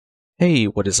Hey,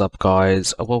 what is up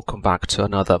guys? Welcome back to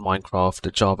another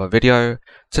Minecraft Java video.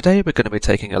 Today we're going to be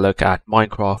taking a look at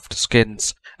Minecraft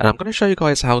skins, and I'm going to show you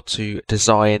guys how to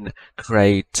design,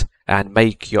 create, and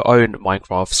make your own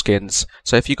Minecraft skins.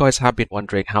 So if you guys have been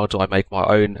wondering how do I make my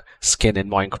own skin in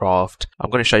Minecraft, I'm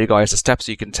going to show you guys the steps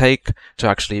you can take to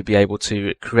actually be able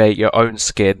to create your own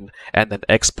skin and then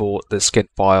export the skin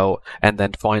file and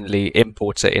then finally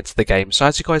import it into the game. So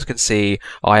as you guys can see,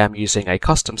 I am using a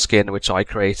custom skin which I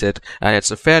created, and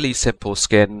it's a fairly simple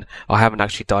skin. I haven't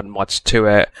actually done much to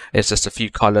it. It's just a few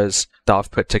colors that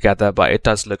I've put together, but it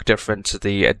does look different to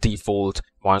the default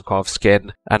Minecraft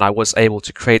skin, and I was able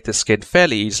to create this skin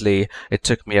fairly easily. It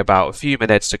took me about a few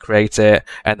minutes to create it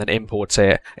and then import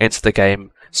it into the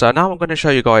game. So now I'm going to show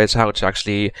you guys how to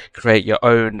actually create your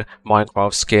own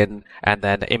Minecraft skin and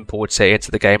then import it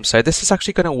into the game. So this is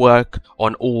actually going to work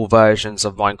on all versions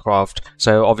of Minecraft.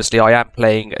 So obviously I am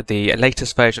playing the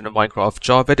latest version of Minecraft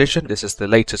Java Edition. This is the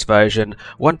latest version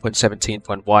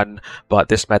 1.17.1, but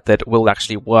this method will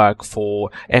actually work for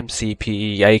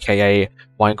MCPE aka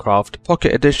Minecraft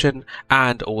Pocket Edition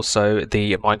and also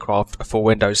the Minecraft for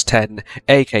Windows 10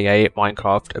 aka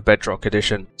Minecraft Bedrock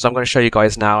Edition. So I'm going to show you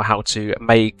guys now how to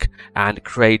make and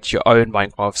create your own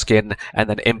Minecraft skin and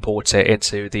then import it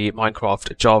into the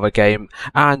Minecraft Java game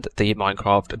and the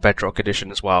Minecraft Bedrock Edition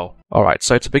as well. Alright,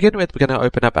 so to begin with, we're going to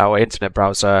open up our internet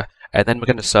browser and then we're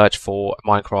going to search for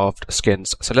Minecraft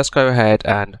skins. So let's go ahead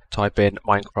and type in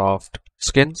Minecraft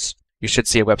skins. You should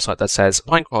see a website that says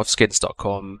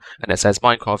minecraftskins.com and it says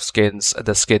Minecraft skins,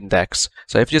 the skin decks.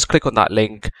 So if you just click on that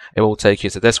link, it will take you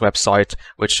to this website,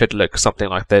 which should look something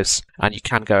like this. And you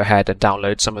can go ahead and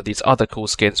download some of these other cool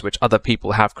skins which other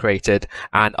people have created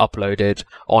and uploaded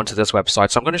onto this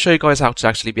website. So I'm going to show you guys how to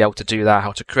actually be able to do that,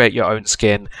 how to create your own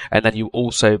skin, and then you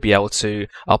also be able to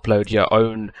upload your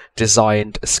own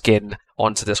designed skin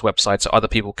onto this website so other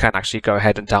people can actually go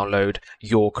ahead and download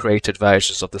your created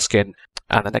versions of the skin.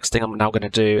 And the next thing I'm now going to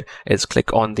do is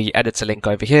click on the editor link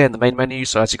over here in the main menu.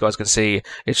 So as you guys can see,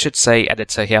 it should say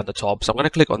editor here on the top. So I'm going to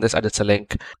click on this editor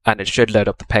link and it should load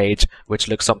up the page, which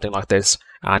looks something like this.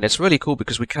 And it's really cool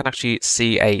because we can actually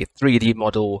see a 3D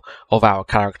model of our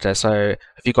character. So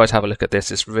if you guys have a look at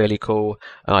this, it's really cool.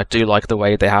 And I do like the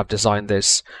way they have designed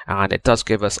this. And it does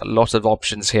give us a lot of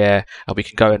options here. And we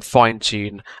can go and fine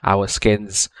tune our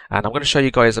skins. And I'm going to show you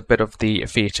guys a bit of the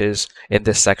features in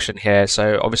this section here.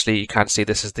 So obviously you can see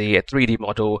this is the 3D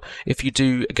model. If you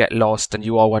do get lost and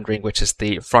you are wondering which is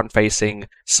the front facing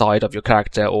side of your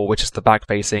character or which is the back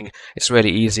facing, it's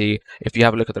really easy. If you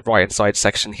have a look at the right hand side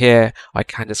section here, I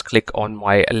can just click on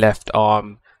my left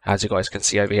arm, as you guys can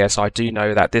see over here. So I do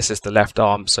know that this is the left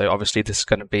arm, so obviously this is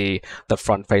going to be the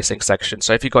front facing section.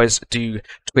 So if you guys do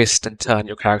twist and turn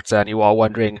your character and you are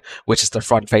wondering which is the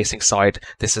front facing side,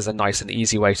 this is a nice and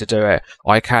easy way to do it.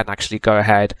 I can actually go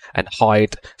ahead and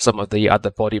hide some of the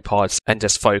other body parts and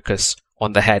just focus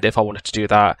on the head if I wanted to do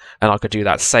that, and I could do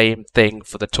that same thing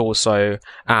for the torso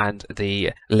and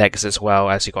the legs as well,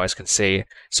 as you guys can see.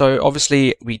 So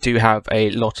obviously we do have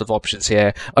a lot of options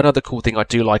here. Another cool thing I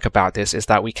do like about this is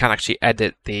that we can actually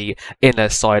edit the inner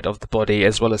side of the body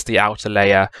as well as the outer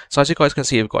layer. So as you guys can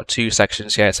see, we've got two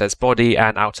sections here. It says body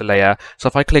and outer layer. So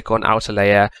if I click on outer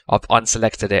layer, I've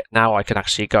unselected it. Now I can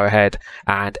actually go ahead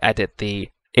and edit the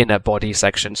inner body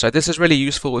section. So this is really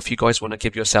useful if you guys want to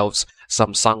give yourselves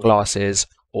some sunglasses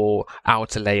or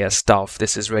outer layer stuff.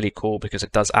 This is really cool because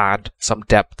it does add some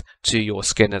depth to your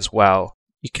skin as well.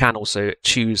 You can also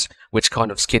choose which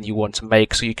kind of skin you want to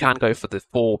make, so you can go for the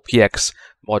 4px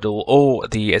model or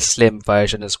the slim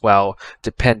version as well,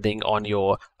 depending on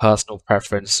your personal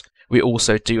preference. We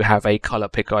also do have a color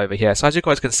picker over here. So as you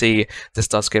guys can see, this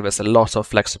does give us a lot of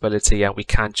flexibility and we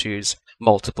can choose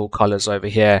multiple colors over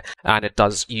here, and it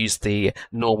does use the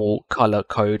normal color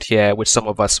code here, which some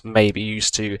of us may be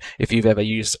used to if you've ever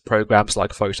used programs like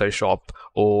Photoshop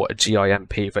or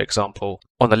GIMP, for example.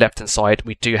 On the left hand side,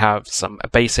 we do have some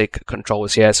basic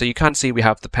controls here. So you can see we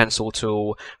have the pencil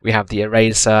tool, we have the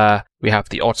eraser, we have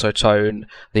the auto tone,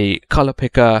 the color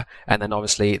picker, and then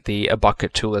obviously the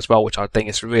bucket tool as well, which I think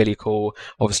is really cool.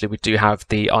 Obviously we do have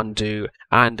the undo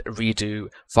and redo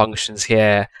functions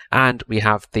here, and we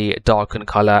have the darken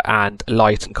color and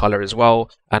lighten color as well.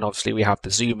 And obviously we have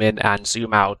the zoom in and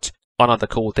zoom out. Another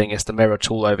cool thing is the mirror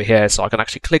tool over here. So I can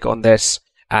actually click on this,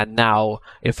 and now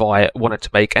if I wanted to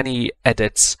make any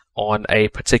edits on a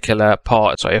particular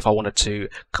part, so if I wanted to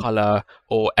color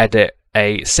or edit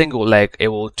a single leg, it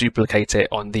will duplicate it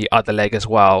on the other leg as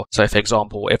well. So for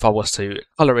example, if I was to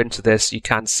color into this, you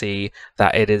can see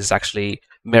that it is actually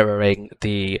mirroring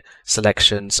the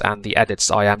selections and the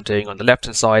edits I am doing on the left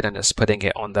hand side, and it's putting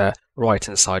it on the right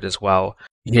hand side as well.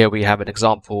 Here we have an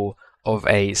example of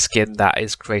a skin that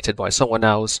is created by someone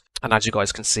else. And as you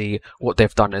guys can see, what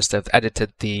they've done is they've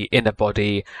edited the inner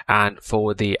body, and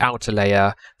for the outer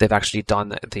layer, they've actually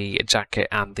done the jacket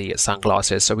and the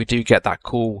sunglasses. So we do get that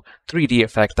cool 3D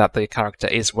effect that the character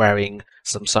is wearing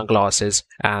some sunglasses,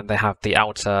 and they have the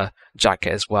outer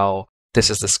jacket as well. This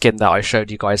is the skin that I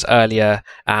showed you guys earlier,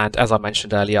 and as I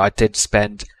mentioned earlier, I did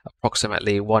spend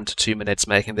approximately 1 to 2 minutes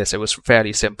making this. It was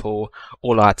fairly simple.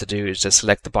 All I had to do is just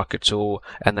select the bucket tool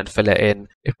and then fill it in.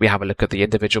 If we have a look at the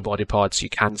individual body parts, you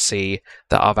can see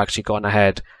that I've actually gone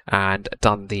ahead and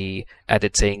done the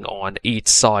editing on each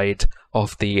side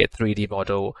of the 3D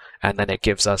model, and then it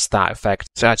gives us that effect.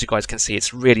 So as you guys can see,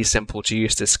 it's really simple to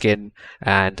use this skin,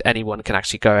 and anyone can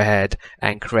actually go ahead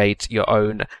and create your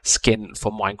own skin for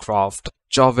Minecraft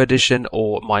Java Edition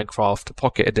or Minecraft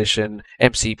Pocket Edition,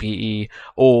 MCPE,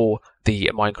 or the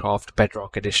Minecraft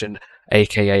Bedrock Edition,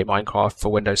 aka Minecraft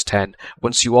for Windows 10.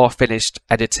 Once you are finished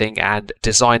editing and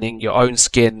designing your own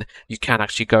skin, you can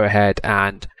actually go ahead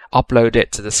and upload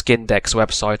it to the Skindex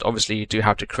website. Obviously, you do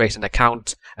have to create an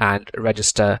account and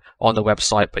register on the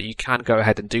website, but you can go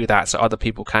ahead and do that so other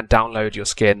people can download your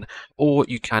skin, or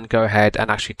you can go ahead and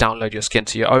actually download your skin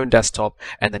to your own desktop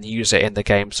and then use it in the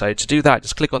game. So to do that,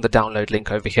 just click on the download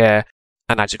link over here.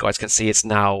 And as you guys can see, it's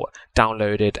now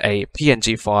downloaded a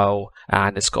PNG file,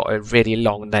 and it's got a really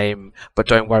long name, but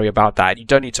don't worry about that. You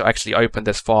don't need to actually open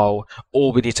this file.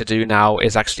 All we need to do now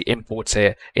is actually import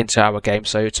it into our game.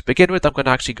 So to begin with, I'm going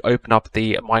to actually open up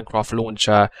the Minecraft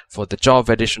launcher for the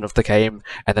Java edition of the game,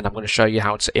 and then I'm going to show you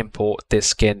how to import this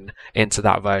skin into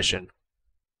that version.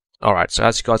 Alright, so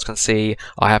as you guys can see,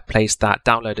 I have placed that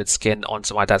downloaded skin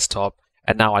onto my desktop.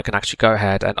 And now I can actually go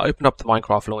ahead and open up the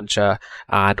Minecraft launcher.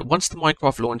 And once the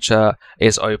Minecraft launcher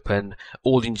is open,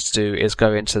 all you need to do is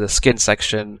go into the skin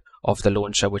section of the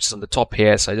launcher, which is on the top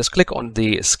here. So just click on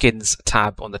the skins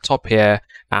tab on the top here,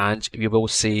 and you will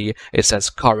see it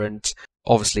says current.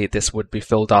 Obviously, this would be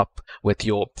filled up with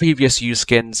your previous used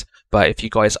skins, but if you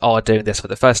guys are doing this for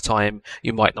the first time,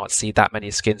 you might not see that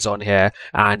many skins on here.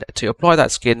 And to apply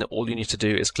that skin, all you need to do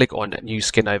is click on new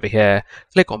skin over here,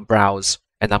 click on browse,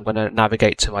 and I'm going to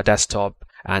navigate to my desktop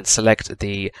and select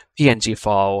the PNG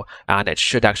file, and it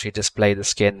should actually display the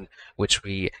skin which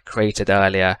we created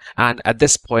earlier. And at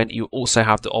this point, you also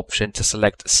have the option to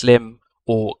select Slim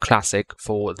or Classic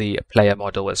for the player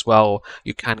model as well.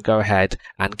 You can go ahead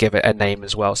and give it a name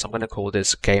as well. So I'm going to call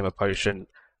this Gamer Potion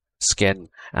skin,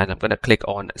 and I'm going to click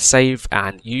on Save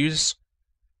and Use.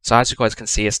 So as you guys can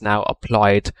see, it's now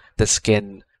applied the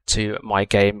skin to my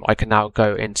game. I can now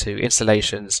go into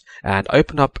installations and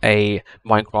open up a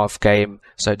Minecraft game.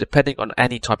 So depending on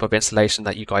any type of installation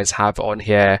that you guys have on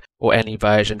here, or any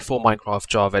version for Minecraft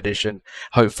Java Edition,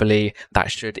 hopefully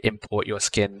that should import your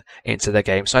skin into the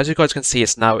game. So as you guys can see,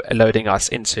 it's now loading us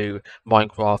into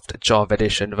Minecraft Java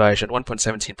Edition version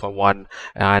 1.17.1,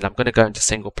 and I'm going to go into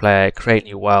single player, create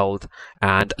new world,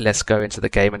 and let's go into the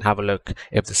game and have a look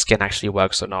if the skin actually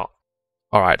works or not.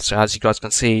 Alright, so as you guys can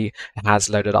see, it has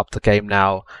loaded up the game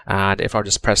now, and if I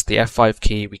just press the F5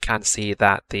 key, we can see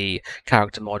that the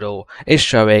character model is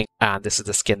showing, and this is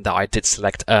the skin that I did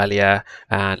select earlier.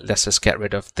 And let's just get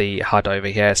rid of the HUD over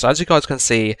here. So as you guys can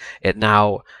see, it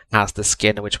now has the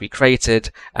skin which we created,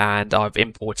 and I've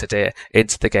imported it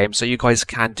into the game. So you guys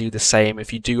can do the same.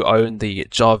 If you do own the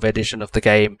Java edition of the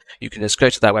game, you can just go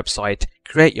to that website,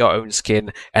 create your own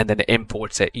skin, and then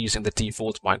import it using the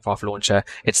default Minecraft launcher.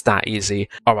 It's that easy.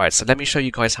 Alright, so let me show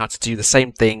you guys how to do the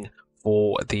same thing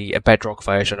for the Bedrock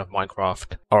version of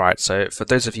Minecraft. Alright, so for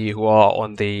those of you who are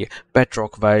on the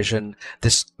Bedrock version,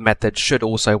 this method should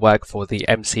also work for the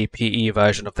MCPE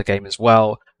version of the game as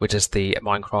well, which is the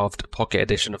Minecraft Pocket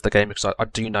Edition of the game, because I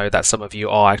do know that some of you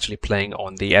are actually playing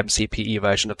on the MCPE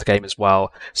version of the game as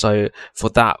well. So for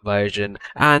that version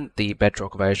and the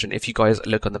Bedrock version, if you guys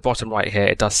look on the bottom right here,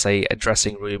 it does say a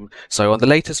dressing room. So on the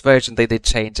latest version, they did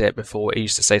change it. Before, it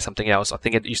used to say something else. I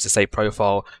think it used to say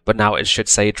profile, but now it should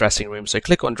say dressing room. So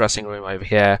click on dressing room over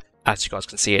here. As you guys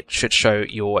can see, it should show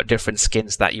your different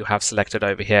skins that you have selected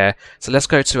over here. So let's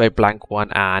go to a blank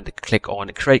one and click on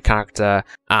create character.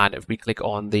 And if we click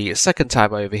on the second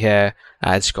tab over here,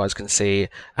 as you guys can see,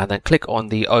 and then click on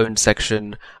the own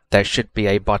section, there should be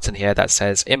a button here that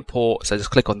says import. So just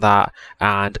click on that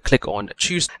and click on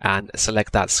choose and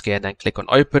select that skin and click on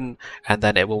open. And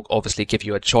then it will obviously give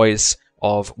you a choice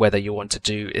of whether you want to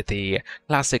do the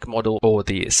classic model or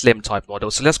the slim type model.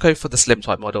 So let's go for the slim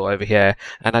type model over here.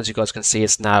 And as you guys can see,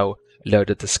 it's now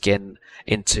loaded the skin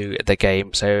into the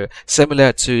game. So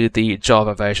similar to the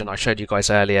Java version I showed you guys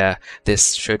earlier,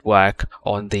 this should work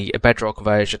on the Bedrock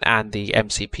version and the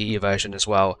MCPE version as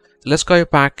well. Let's go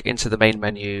back into the main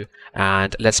menu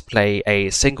and let's play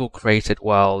a single created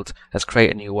world. Let's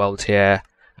create a new world here.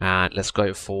 And let's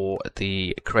go for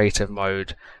the creative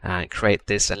mode and create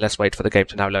this, and let's wait for the game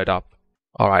to now load up.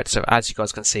 Alright, so as you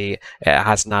guys can see, it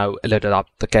has now loaded up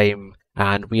the game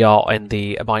and we are in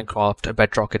the Minecraft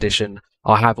Bedrock edition.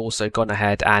 I have also gone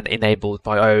ahead and enabled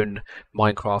my own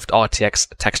Minecraft RTX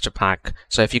texture pack.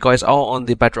 So if you guys are on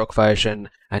the Bedrock version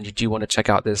and you do want to check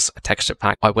out this texture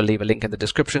pack, I will leave a link in the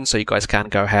description so you guys can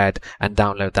go ahead and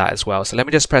download that as well. So let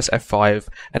me just press F5,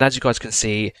 and as you guys can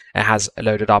see, it has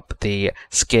loaded up the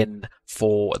skin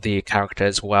for the character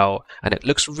as well, and it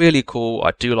looks really cool.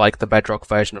 I do like the Bedrock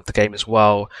version of the game as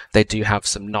well. They do have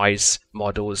some nice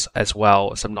models as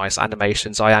well, some nice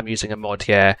animations. I am using a mod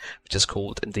here which is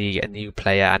called the new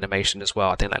player animation as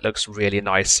well. I think that looks really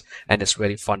nice and it's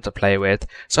really fun to play with.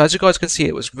 So as you guys can see,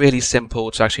 it was really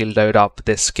simple to actually load up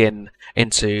this skin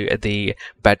into the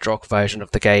Bedrock version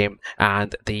of the game,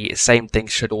 and the same thing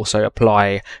should also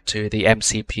apply to the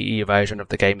MCPE version of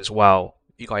the game as well.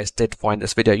 If you guys did find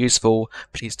this video useful,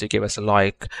 please do give us a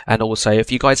like, and also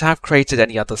if you guys have created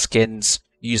any other skins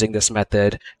using this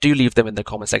method, do leave them in the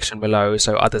comment section below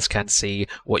so others can see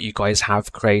what you guys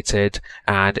have created.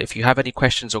 And if you have any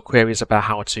questions or queries about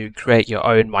how to create your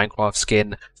own Minecraft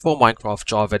skin for Minecraft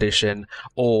Java Edition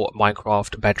or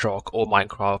Minecraft Bedrock or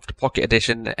Minecraft Pocket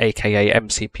Edition, aka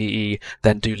MCPE,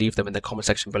 then do leave them in the comment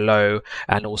section below.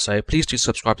 And also please do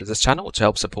subscribe to this channel to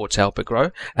help support, to help it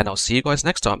grow, and I'll see you guys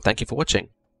next time. Thank you for watching.